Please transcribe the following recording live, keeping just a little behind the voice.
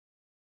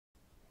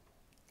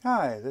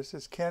Hi, this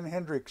is Ken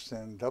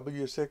Hendrickson,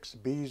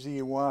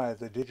 W6BZY,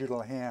 the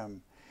digital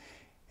ham.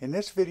 In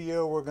this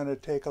video, we're going to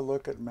take a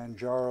look at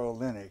Manjaro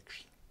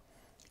Linux.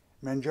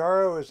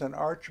 Manjaro is an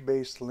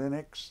Arch-based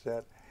Linux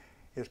that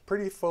is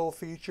pretty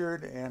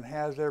full-featured and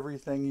has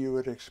everything you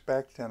would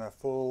expect in a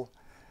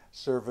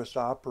full-service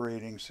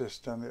operating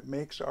system. It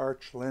makes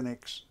Arch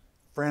Linux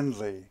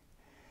friendly,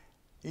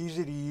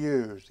 easy to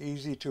use,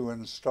 easy to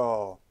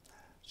install.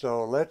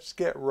 So let's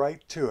get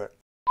right to it.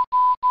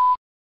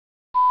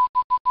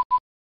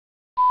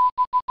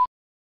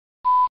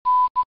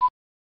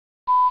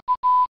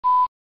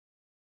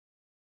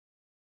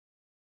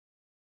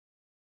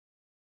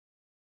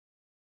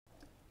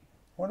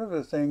 One of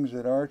the things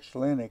that Arch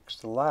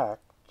Linux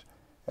lacked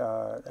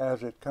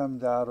as it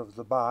comes out of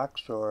the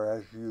box or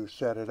as you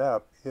set it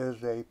up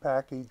is a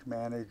package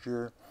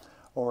manager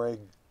or a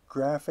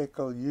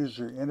graphical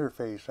user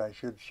interface, I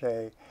should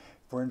say,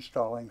 for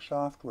installing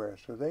software.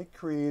 So they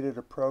created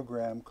a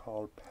program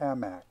called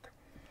PAMAC.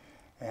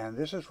 And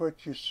this is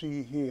what you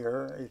see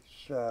here.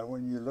 It's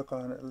when you look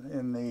on it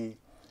in the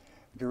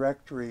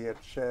directory, it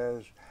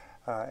says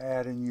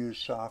add and use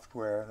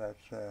software.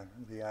 That's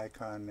the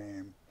icon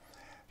name.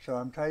 So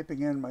I'm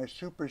typing in my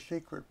super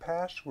secret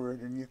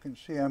password, and you can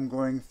see I'm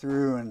going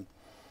through, and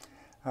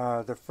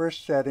the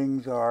first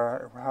settings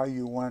are how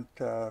you want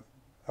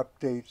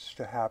updates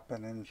to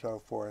happen and so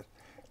forth.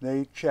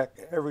 They check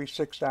every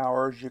 6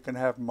 hours. You can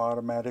have them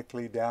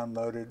automatically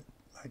downloaded.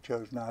 I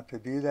chose not to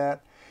do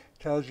that.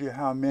 Tells you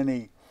how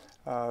many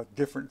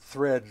different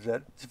threads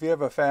that, if you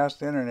have a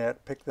fast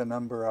internet, pick the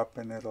number up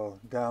and it'll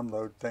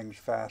download things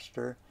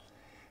faster.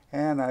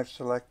 And I've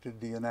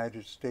selected the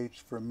United States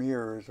for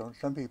mirrors.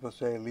 Some people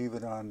say leave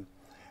it on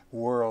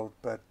world,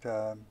 but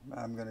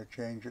I'm going to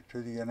change it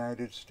to the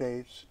United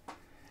States.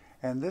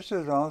 And this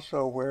is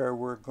also where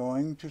we're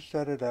going to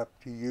set it up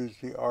to use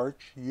the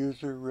Arch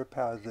user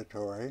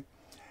repository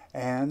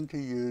and to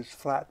use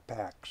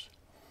Flatpaks.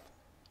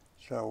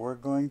 So we're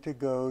going to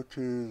go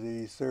to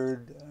the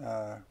third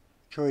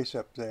choice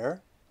up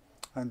there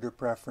under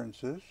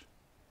Preferences.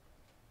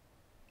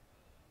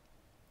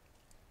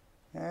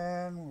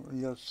 And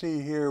you'll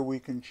see here we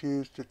can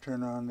choose to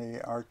turn on the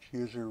Arch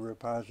user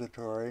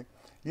repository.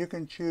 You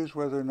can choose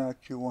whether or not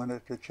you want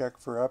it to check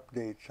for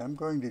updates. I'm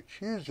going to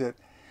choose it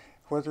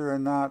whether or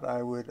not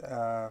I would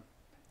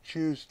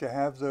choose to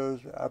have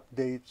those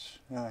updates.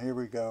 Here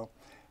we go.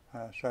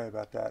 Sorry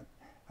about that.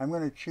 I'm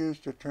going to choose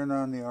to turn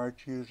on the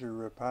Arch user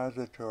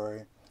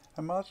repository.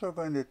 I'm also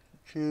going to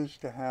choose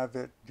to have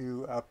it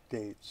do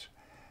updates,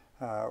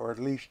 or at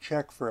least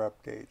check for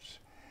updates.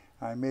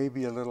 I may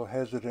be a little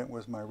hesitant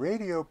with my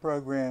radio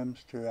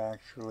programs to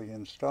actually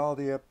install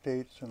the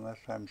updates unless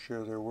I'm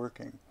sure they're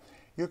working.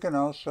 You can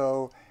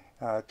also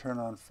turn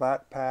on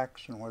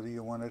Flatpaks and whether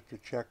you want it to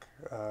check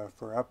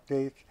for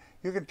updates.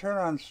 You can turn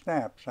on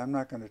snaps. I'm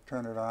not going to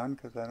turn it on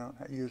because I don't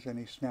use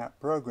any snap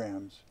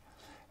programs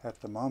at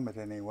the moment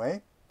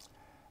anyway.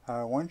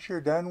 Once you're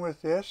done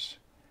with this,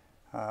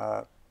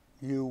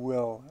 you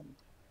will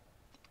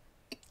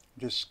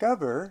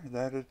discover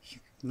that it's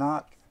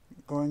not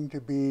going to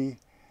be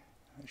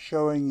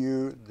showing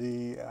you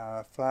the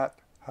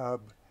FlatHub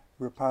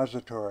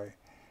repository,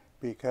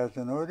 because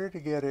in order to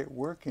get it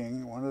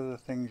working, one of the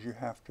things you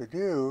have to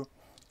do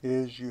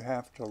is you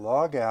have to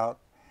log out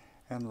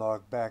and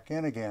log back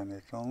in again.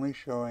 It's only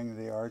showing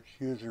the Arch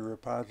user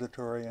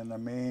repository and the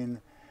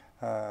main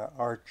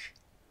Arch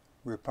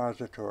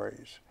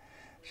repositories.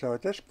 So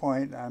at this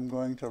point I'm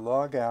going to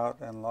log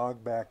out and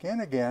log back in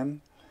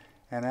again,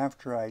 and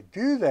after I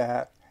do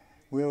that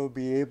we'll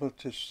be able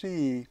to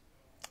see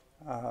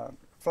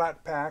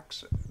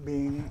Flatpaks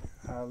being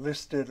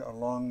listed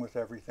along with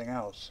everything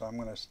else. So I'm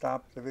going to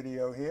stop the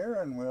video here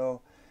and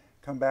we'll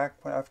come back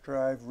after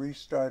I've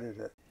restarted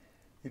it.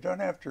 You don't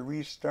have to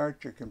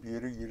restart your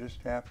computer, you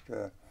just have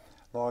to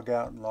log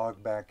out and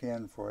log back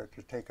in for it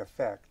to take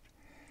effect.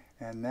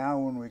 And now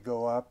when we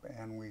go up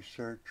and we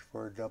search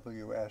for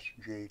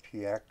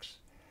WSJT-X,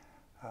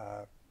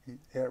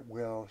 it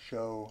will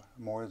show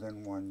more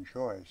than one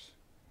choice.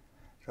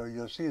 So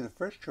you'll see the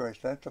first choice,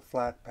 that's a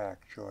Flatpak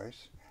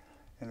choice.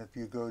 And if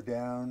you go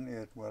down,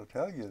 it will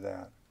tell you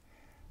that.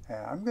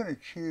 I'm going to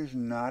choose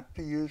not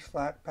to use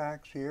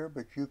Flatpaks here,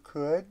 but you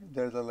could.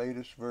 They're the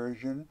latest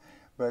version.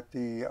 But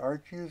the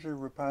Arch user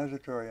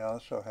repository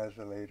also has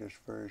the latest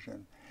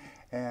version.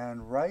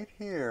 And right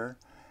here,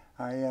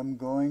 I am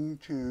going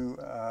to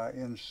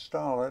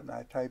install it.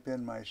 I type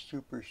in my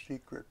super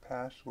secret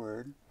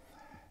password.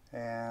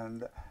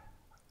 And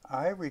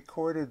I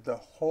recorded the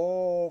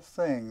whole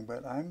thing,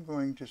 but I'm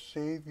going to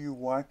save you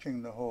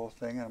watching the whole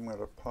thing. I'm going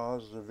to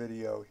pause the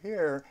video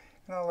here,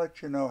 and I'll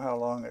let you know how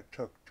long it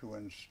took to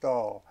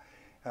install.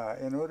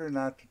 In order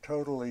not to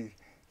totally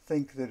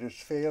think that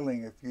it's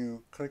failing, if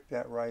you click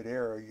that right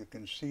arrow, you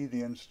can see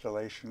the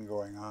installation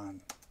going on.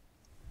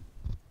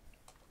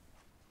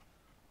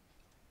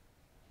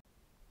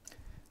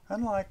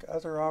 Unlike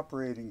other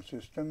operating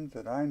systems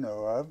that I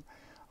know of,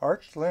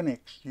 Arch Linux,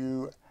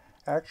 you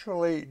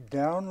actually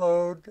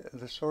download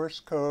the source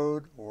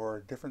code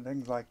or different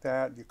things like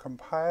that. You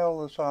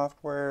compile the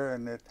software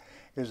and it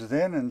is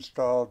then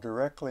installed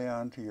directly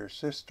onto your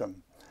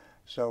system.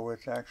 So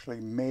it's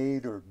actually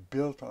made or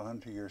built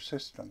onto your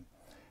system.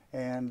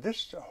 And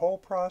this whole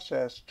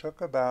process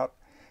took about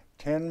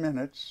 10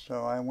 minutes,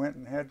 so I went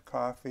and had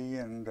coffee,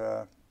 and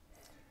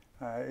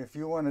if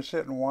you want to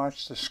sit and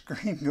watch the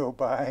screen go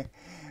by,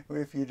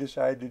 if you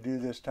decide to do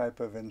this type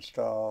of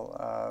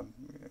install,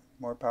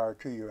 more power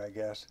to you, I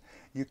guess.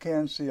 You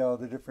can see all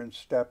the different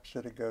steps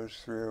that it goes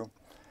through.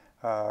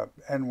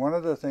 And one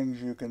of the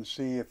things you can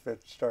see, if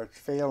it starts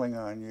failing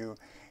on you,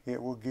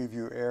 it will give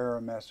you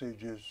error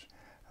messages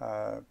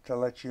to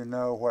let you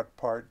know what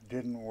part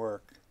didn't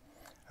work.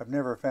 I've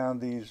never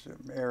found these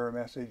error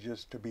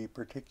messages to be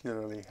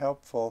particularly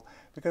helpful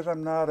because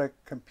I'm not a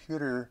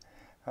computer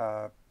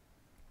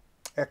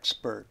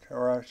expert,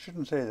 or I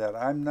shouldn't say that.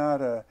 I'm not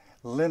a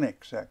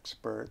Linux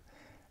expert.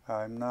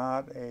 I'm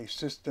not a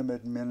system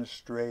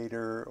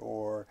administrator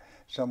or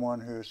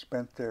someone who has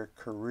spent their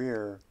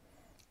career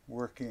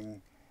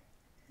working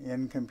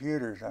in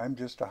computers. I'm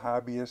just a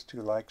hobbyist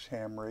who likes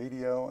ham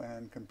radio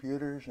and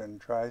computers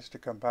and tries to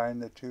combine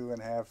the two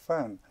and have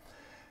fun.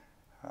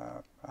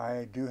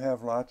 I do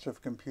have lots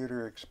of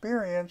computer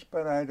experience,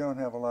 but I don't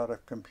have a lot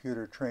of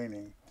computer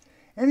training.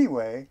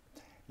 Anyway,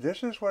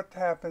 this is what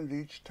happens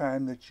each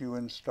time that you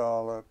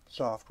install a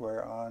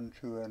software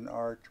onto an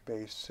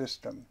Arch-based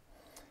system.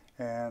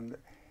 And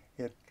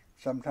it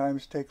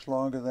sometimes takes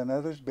longer than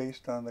others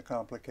based on the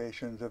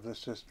complications of the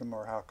system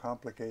or how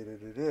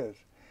complicated it is.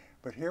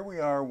 But here we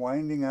are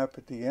winding up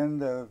at the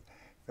end of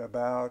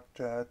about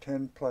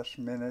 10 plus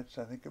minutes.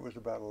 I think it was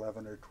about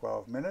 11 or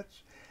 12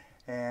 minutes.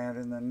 And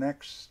in the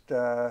next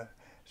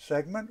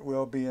segment,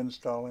 we'll be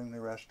installing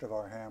the rest of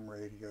our ham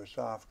radio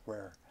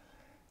software.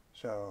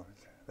 So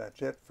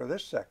that's it for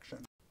this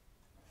section.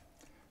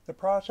 The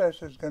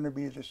process is going to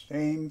be the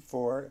same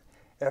for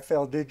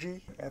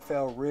FLDigi,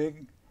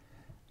 FLRig,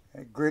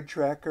 Grid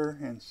Tracker,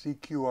 and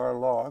CQR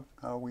Log.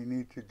 All we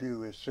need to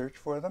do is search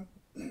for them.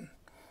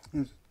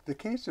 In the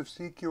case of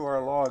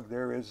CQR Log,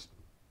 there is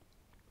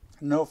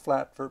no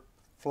flat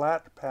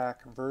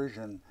pack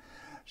version,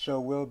 so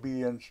we'll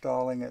be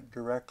installing it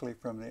directly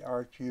from the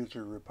Arch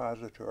user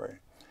repository.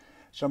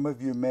 Some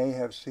of you may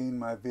have seen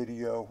my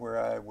video where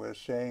I was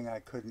saying I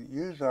couldn't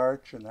use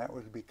Arch, and that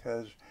was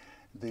because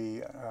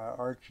the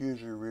Arch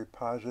user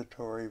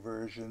repository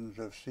versions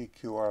of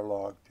CQR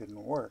Log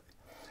didn't work.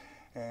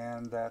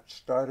 And that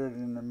started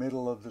in the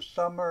middle of the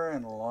summer,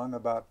 and along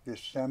about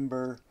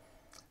December,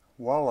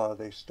 voila,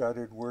 they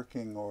started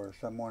working, or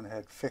someone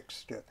had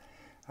fixed it.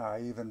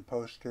 I even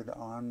posted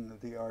on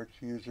the Arch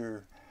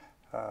user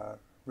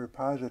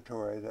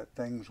repository that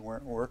things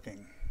weren't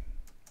working.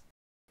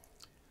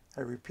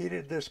 I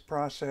repeated this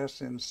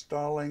process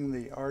installing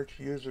the Arch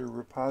user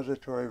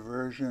repository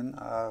version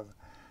of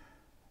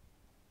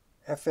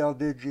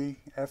FLDigi,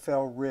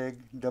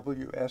 FLRig,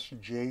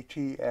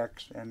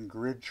 WSJT-X, and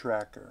Grid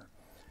Tracker.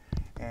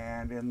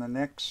 And in the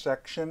next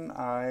section,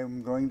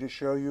 I'm going to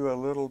show you a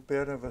little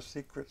bit of a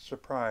secret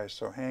surprise,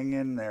 so hang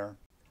in there.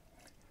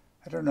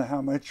 I don't know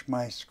how much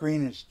my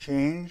screen has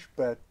changed,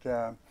 but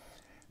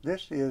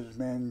this is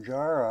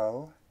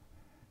Manjaro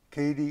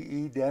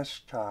KDE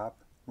Desktop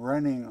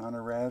running on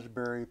a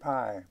Raspberry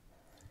Pi.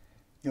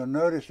 You'll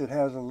notice it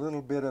has a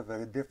little bit of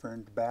a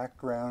different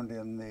background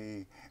in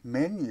the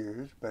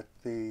menus, but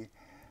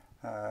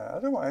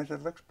otherwise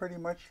it looks pretty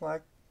much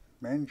like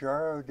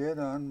Manjaro did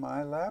on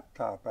my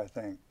laptop, I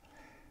think.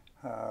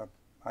 I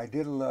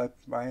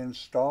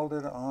installed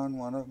it on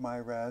one of my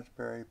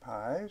Raspberry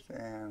Pis,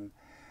 and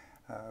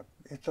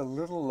it's a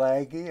little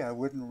laggy. I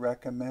wouldn't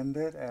recommend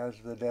it as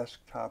the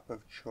desktop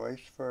of choice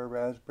for a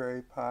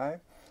Raspberry Pi.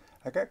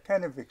 I got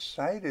kind of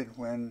excited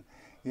when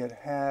it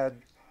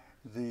had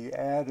the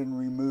add and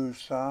remove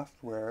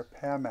software,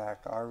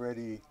 PAMAC,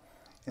 already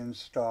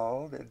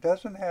installed. It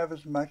doesn't have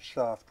as much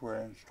software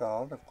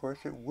installed. Of course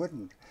it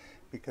wouldn't,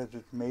 because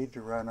it's made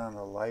to run on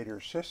a lighter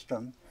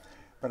system.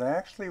 But I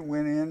actually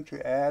went in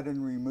to add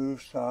and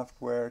remove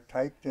software,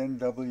 typed in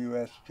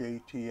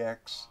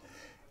WSJT-X,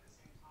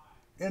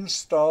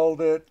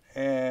 installed it,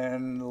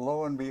 and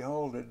lo and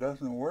behold, it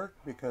doesn't work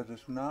because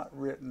it's not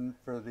written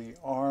for the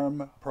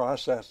ARM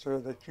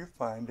processor that you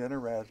find in a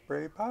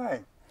Raspberry Pi.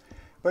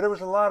 But it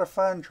was a lot of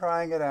fun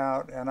trying it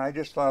out, and I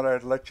just thought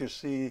I'd let you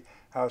see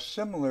how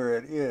similar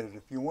it is.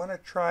 If you want to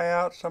try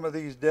out some of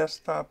these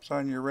desktops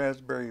on your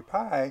Raspberry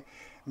Pi,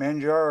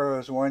 Manjaro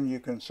is one you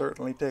can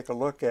certainly take a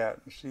look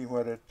at and see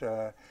what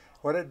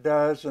it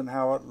does and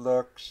how it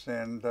looks.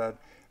 And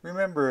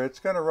remember, it's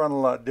going to run a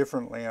lot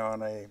differently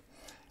on a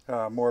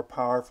more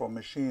powerful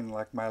machine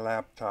like my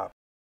laptop.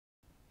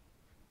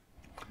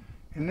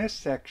 In this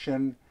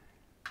section,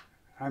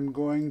 I'm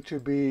going to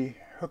be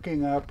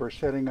hooking up or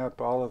setting up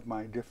all of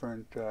my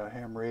different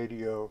ham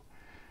radio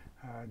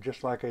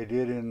just like I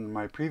did in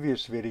my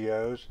previous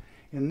videos.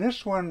 In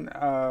this one,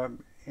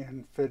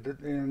 in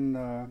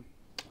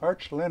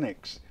Arch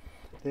Linux,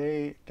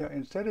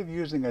 instead of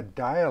using a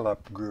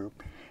dial-up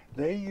group,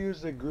 they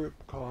use a group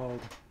called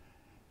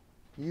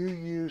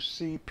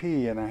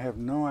UUCP, and I have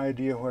no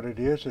idea what it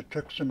is. It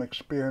took some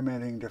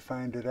experimenting to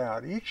find it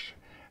out. Each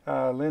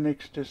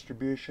Linux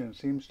distribution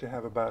seems to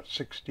have about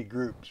 60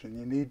 groups, and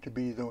you need to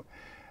be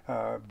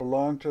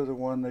belong to the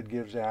one that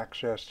gives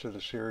access to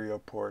the serial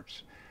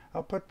ports.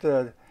 I'll put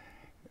the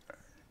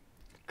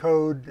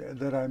code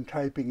that I'm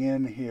typing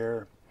in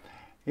here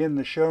in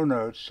the show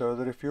notes so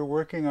that if you're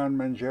working on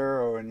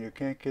Manjaro and you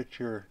can't get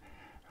your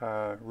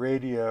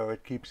radio,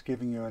 it keeps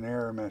giving you an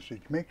error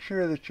message, make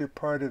sure that you're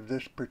part of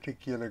this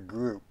particular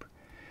group.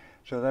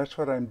 So that's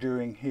what I'm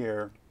doing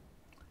here.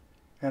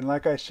 And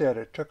like I said,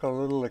 it took a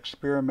little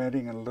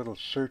experimenting and a little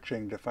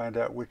searching to find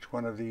out which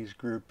one of these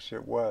groups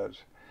it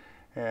was.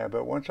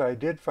 But once I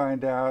did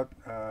find out,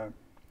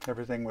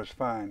 everything was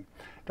fine.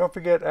 Don't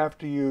forget,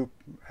 after you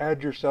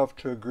add yourself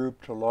to a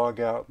group, to log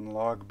out and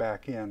log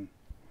back in.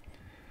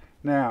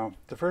 Now,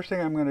 the first thing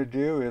I'm going to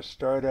do is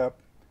start up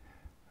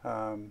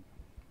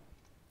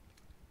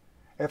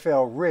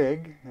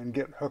FLRig and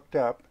get hooked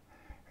up.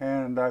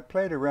 And I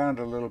played around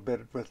a little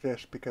bit with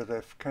this because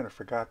I kind of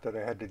forgot that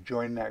I had to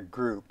join that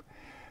group.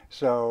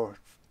 So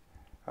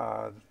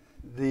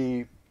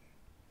the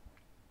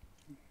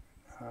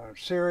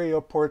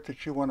serial port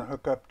that you want to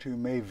hook up to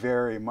may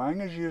vary. Mine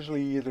is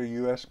usually either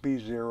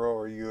USB 0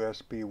 or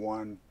USB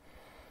 1.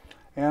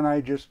 And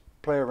I just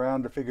play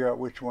around to figure out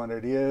which one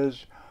it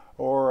is.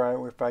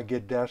 Or if I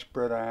get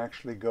desperate, I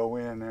actually go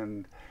in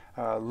and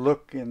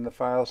look in the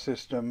file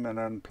system and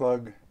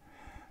unplug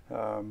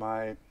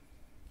my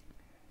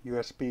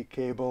USB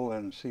cable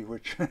and see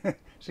which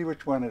see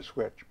which one is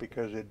which,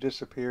 because it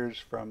disappears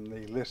from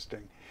the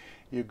listing.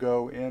 You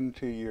go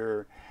into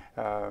your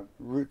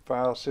root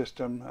file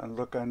system and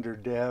look under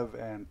dev,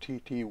 and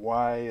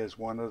TTY is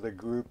one of the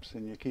groups,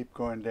 and you keep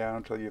going down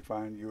until you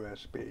find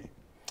USB.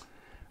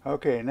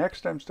 Okay,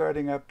 next I'm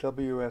starting up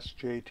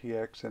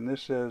WSJT-X, and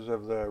this is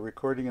of the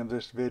recording of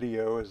this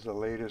video is the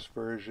latest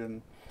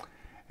version,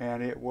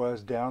 and it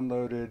was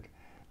downloaded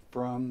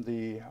from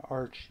the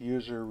Arch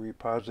user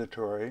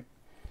repository.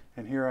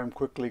 And here I'm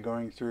quickly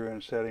going through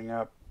and setting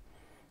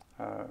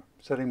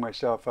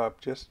myself up.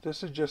 This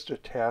is just a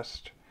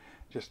test,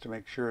 just to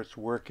make sure it's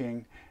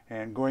working.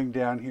 And going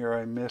down here,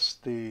 I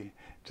missed the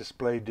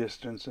display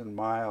distance in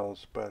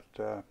miles, but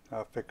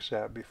I'll fix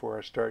that before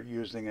I start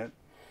using it.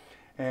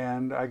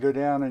 And I go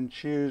down and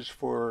choose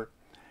for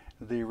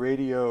the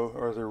radio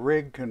or the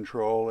rig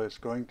control. It's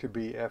going to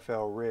be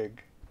FLRig.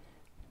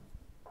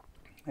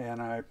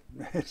 And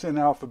it's in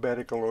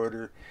alphabetical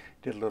order.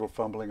 Did a little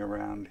fumbling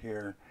around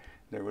here.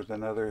 There was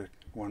another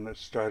one that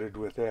started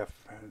with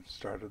F, and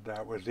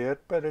that was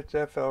it, but it's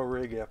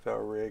FLRig,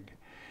 FLRig.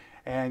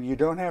 And you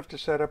don't have to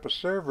set up a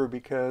server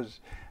because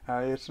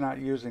it's not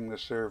using the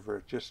server,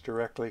 it's just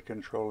directly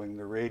controlling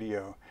the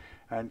radio.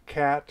 And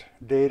cat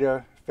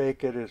data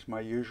fake it is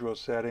my usual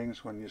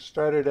settings. When you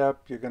start it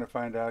up, you're going to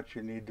find out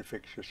you need to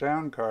fix your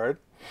sound card.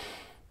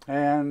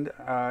 And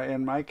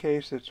in my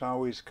case, it's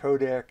always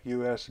codec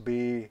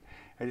USB.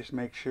 I just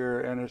make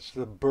sure, and it's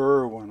the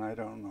burr one. I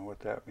don't know what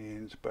that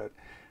means, but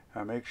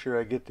I make sure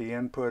I get the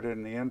input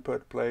in the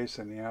input place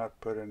and the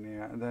output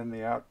and then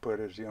the output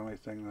is the only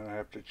thing that I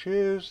have to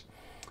choose.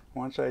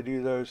 Once I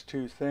do those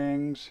two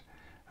things,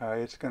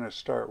 it's going to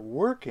start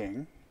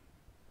working.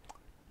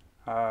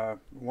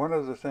 One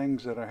of the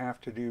things that I have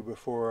to do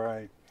before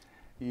I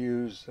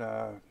use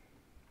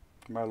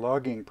my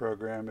logging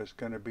program is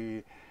going to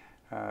be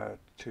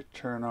to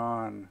turn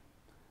on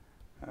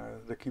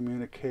the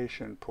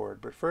communication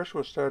port. But first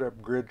we'll start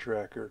up Grid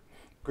Tracker.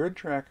 Grid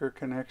Tracker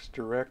connects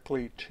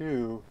directly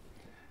to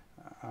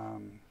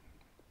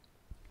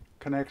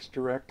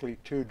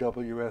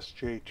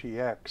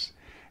WSJT-X,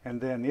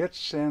 and then it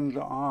sends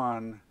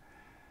on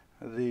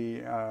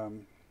the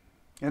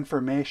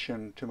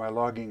information to my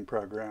logging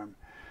program.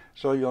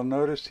 So you'll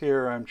notice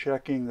here I'm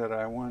checking that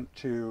I want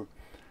to,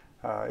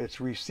 it's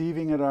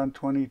receiving it on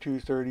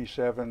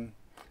 2237,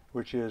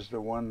 which is the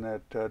one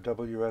that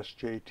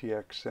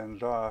WSJT-X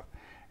sends off.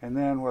 And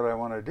then what I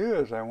want to do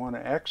is I want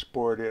to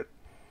export it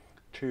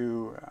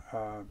to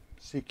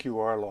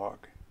CQR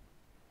log.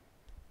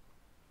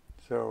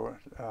 So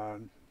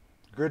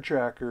Grid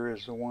Tracker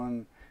is the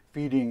one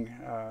feeding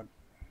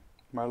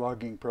my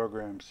logging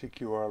program,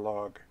 CQR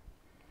log.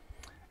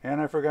 And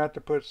I forgot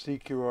to put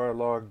CQR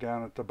log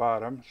down at the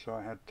bottom, so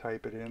I had to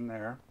type it in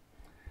there.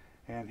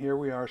 And here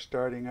we are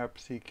starting up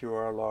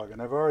CQR log.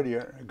 And I've already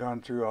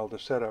gone through all the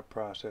setup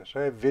process.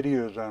 I have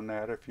videos on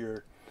that if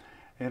you're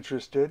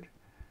interested.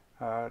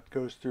 It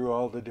goes through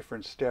all the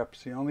different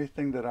steps. The only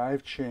thing that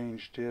I've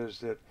changed is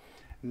that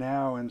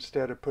now,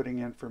 instead of putting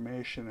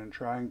information and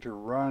trying to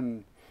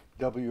run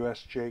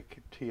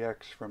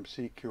WSJT-X from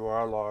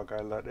CQR log,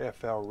 I let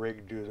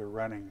FLRig do the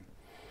running.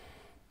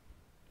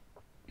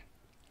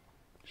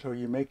 So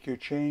you make your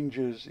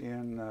changes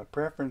in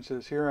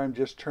preferences. Here I'm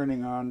just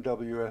turning on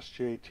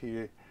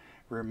WSJT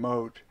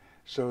remote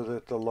so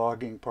that the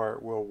logging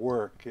part will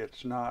work.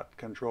 It's not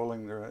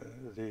controlling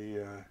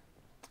the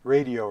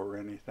radio or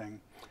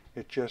anything.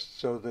 It's just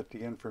so that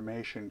the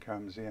information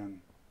comes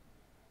in.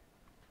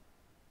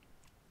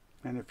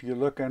 And if you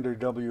look under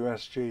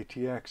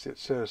WSJT-X, it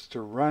says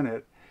to run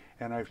it,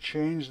 and I've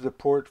changed the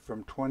port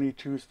from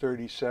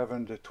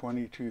 2237 to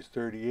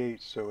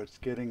 2238, so it's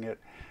getting it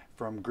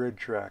from Grid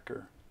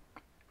Tracker.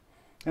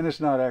 And it's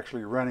not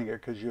actually running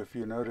it, because if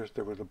you notice,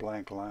 there was a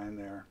blank line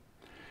there.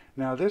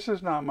 Now, this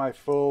is not my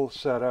full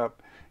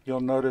setup.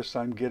 You'll notice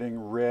I'm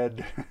getting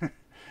red.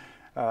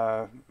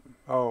 Oh,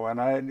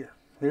 and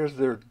here's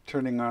the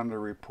turning on the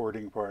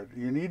reporting part.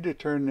 You need to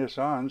turn this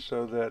on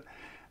so that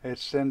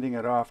it's sending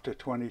it off to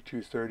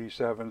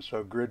 2237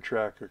 so Grid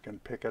Tracker can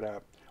pick it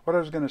up. What I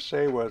was going to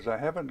say was I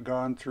haven't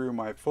gone through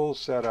my full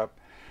setup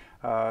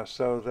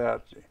so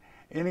that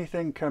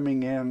anything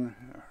coming in,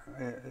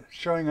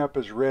 showing up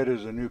as red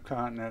as a new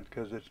continent,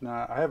 because it's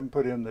not, I haven't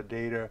put in the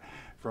data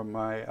from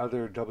my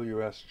other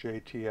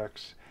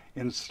WSJT-X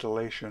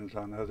installations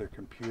on other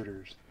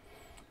computers.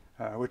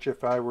 Which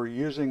if I were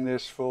using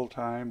this full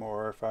time,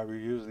 or if I were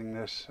using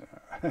this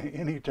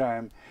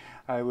anytime,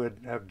 I would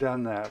have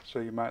done that. So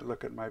you might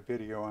look at my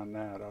video on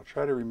that. I'll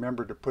try to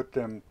remember to put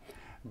them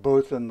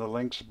both in the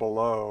links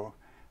below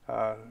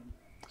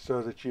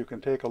so that you can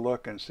take a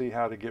look and see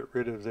how to get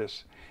rid of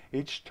this.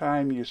 Each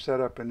time you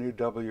set up a new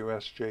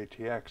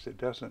WSJT-X, it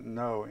doesn't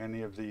know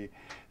any of the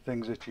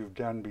things that you've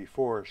done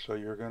before, so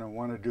you're going to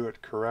want to do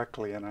it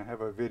correctly. And I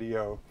have a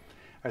video.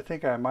 I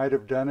think I might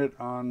have done it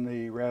on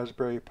the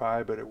Raspberry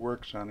Pi, but it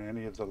works on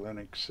any of the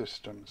Linux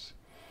systems.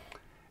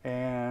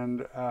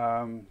 And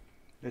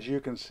as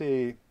you can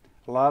see,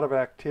 a lot of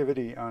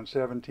activity on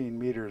 17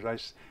 meters. I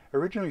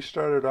originally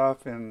started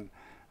off on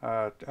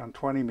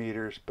 20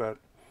 meters, but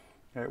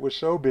it was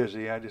so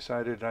busy I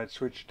decided I'd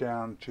switch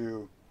down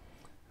to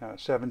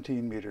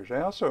 17 meters. I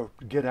also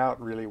get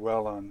out really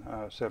well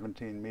on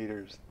 17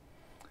 meters.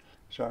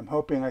 So I'm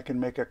hoping I can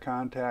make a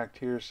contact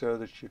here so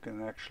that you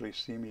can actually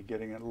see me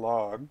getting it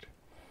logged.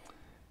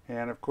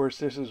 And of course,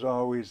 this is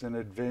always an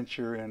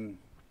adventure in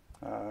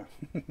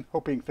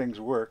hoping things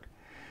work.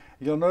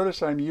 You'll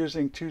notice I'm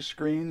using two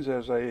screens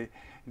as I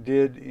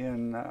did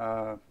in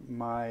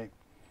my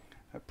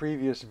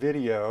previous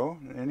video.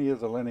 Any of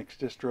the Linux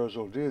distros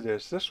will do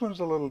this. This one's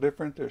a little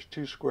different. There's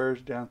two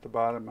squares down at the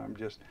bottom. I'm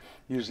just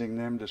using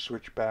them to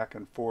switch back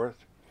and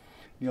forth.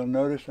 You'll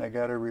notice I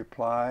got a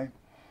reply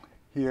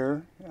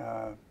here.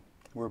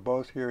 We're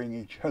both hearing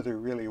each other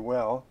really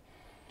well,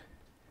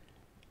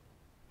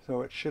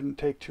 so it shouldn't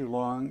take too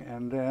long,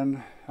 and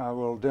then I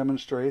will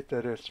demonstrate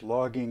that it's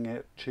logging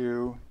it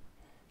to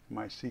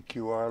my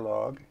CQR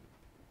log.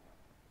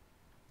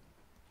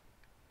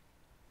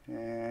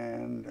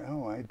 And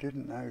oh,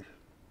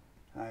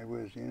 I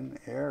was in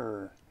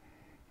error.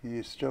 He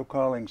is still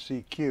calling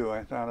CQ.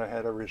 I thought I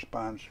had a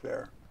response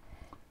there.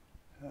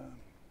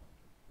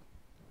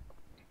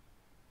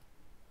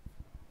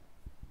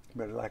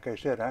 But like I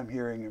said, I'm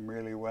hearing him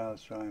really well,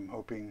 so I'm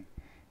hoping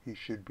he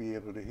should be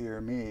able to hear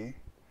me.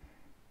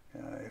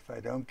 If I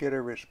don't get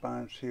a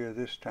response here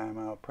this time,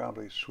 I'll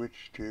probably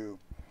switch to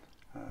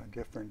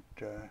different...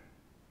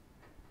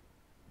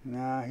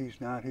 No, he's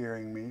not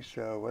hearing me,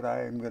 so what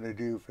I am going to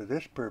do for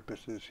this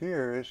purposes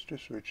here is to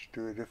switch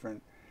to a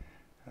different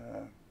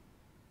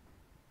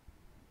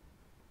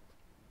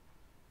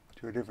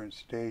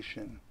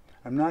station.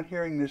 I'm not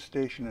hearing this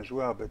station as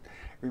well, but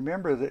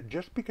remember that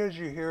just because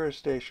you hear a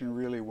station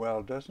really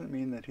well doesn't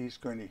mean that he's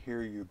going to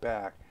hear you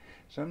back.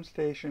 Some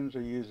stations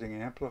are using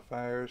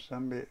amplifiers,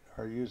 some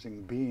are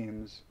using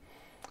beams,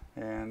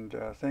 and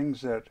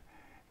things that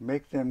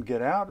make them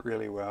get out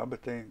really well,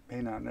 but they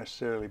may not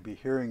necessarily be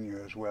hearing you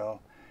as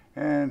well.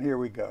 And here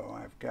we go.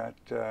 I've got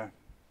a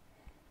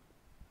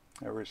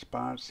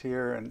response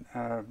here, and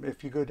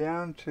if you go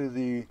down to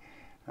the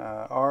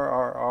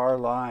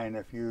RRR line,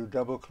 if you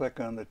double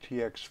click on the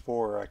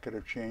TX4, I could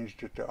have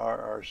changed it to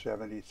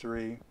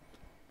RR73,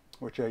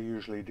 which I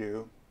usually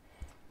do.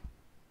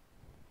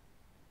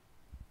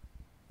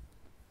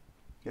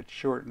 It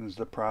shortens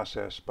the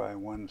process by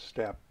one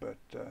step, but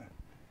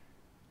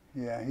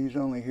yeah, he's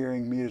only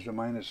hearing me as a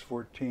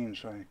 -14,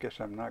 so I guess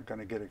I'm not going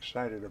to get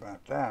excited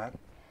about that.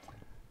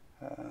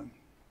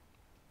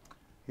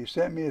 He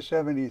sent me a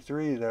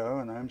 73 though,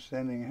 and I'm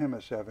sending him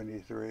a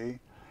 73.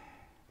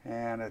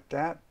 And at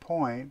that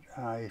point,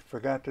 I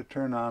forgot to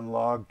turn on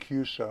log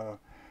QSO.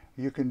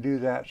 You can do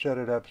that, set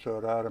it up so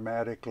it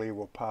automatically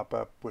will pop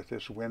up with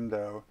this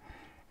window.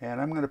 And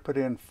I'm going to put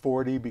in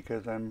 40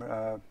 because I'm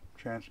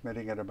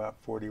transmitting at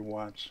about 40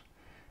 watts.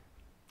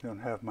 Don't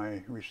have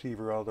my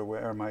receiver all the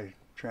way, or my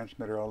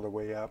transmitter all the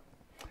way up.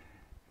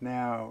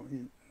 Now,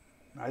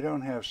 I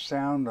don't have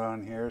sound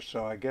on here,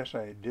 so I guess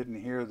I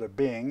didn't hear the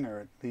bing,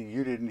 or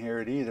you didn't hear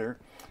it either.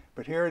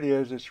 But here it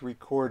is, it's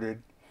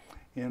recorded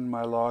in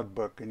my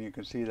logbook, and you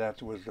can see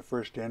that was the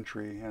first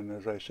entry, and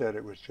as I said,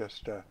 it was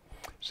just a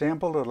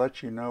sample to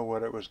let you know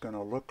what it was going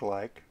to look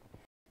like.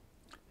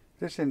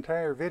 This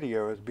entire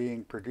video is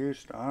being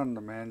produced on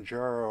the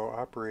Manjaro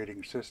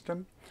operating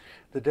system.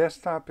 The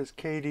desktop is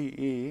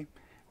KDE,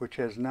 which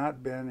has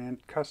not been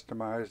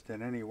customized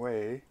in any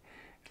way.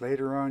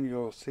 Later on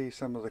you'll see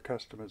some of the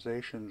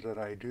customizations that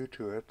I do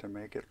to it to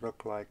make it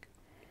look like,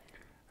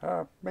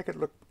 make it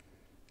look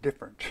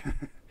different.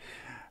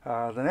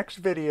 The next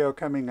video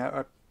coming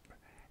up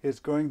is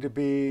going to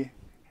be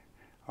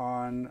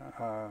on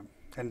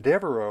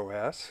Endeavor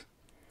OS,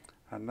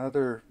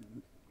 another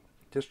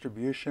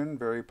distribution,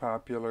 very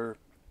popular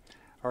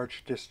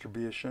Arch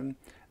distribution.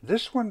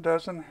 This one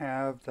doesn't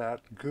have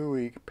that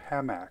GUI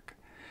PAMAC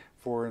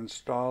for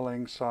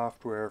installing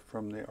software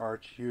from the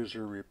Arch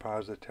user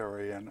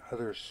repository and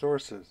other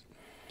sources.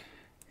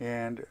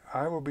 And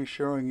I will be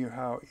showing you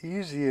how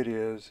easy it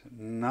is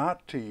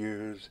not to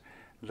use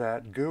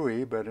that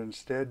GUI, but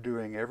instead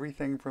doing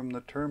everything from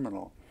the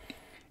terminal.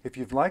 If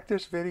you've liked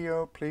this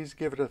video, please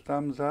give it a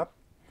thumbs up.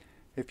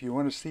 If you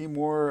want to see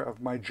more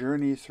of my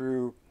journey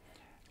through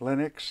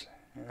Linux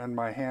and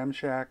my ham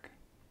shack,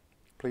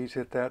 please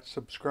hit that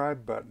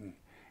subscribe button.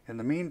 In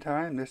the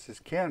meantime, this is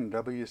Ken,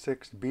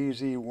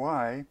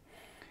 W6BZY,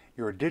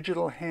 your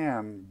digital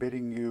ham,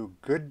 bidding you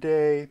good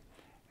day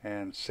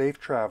and safe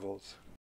travels.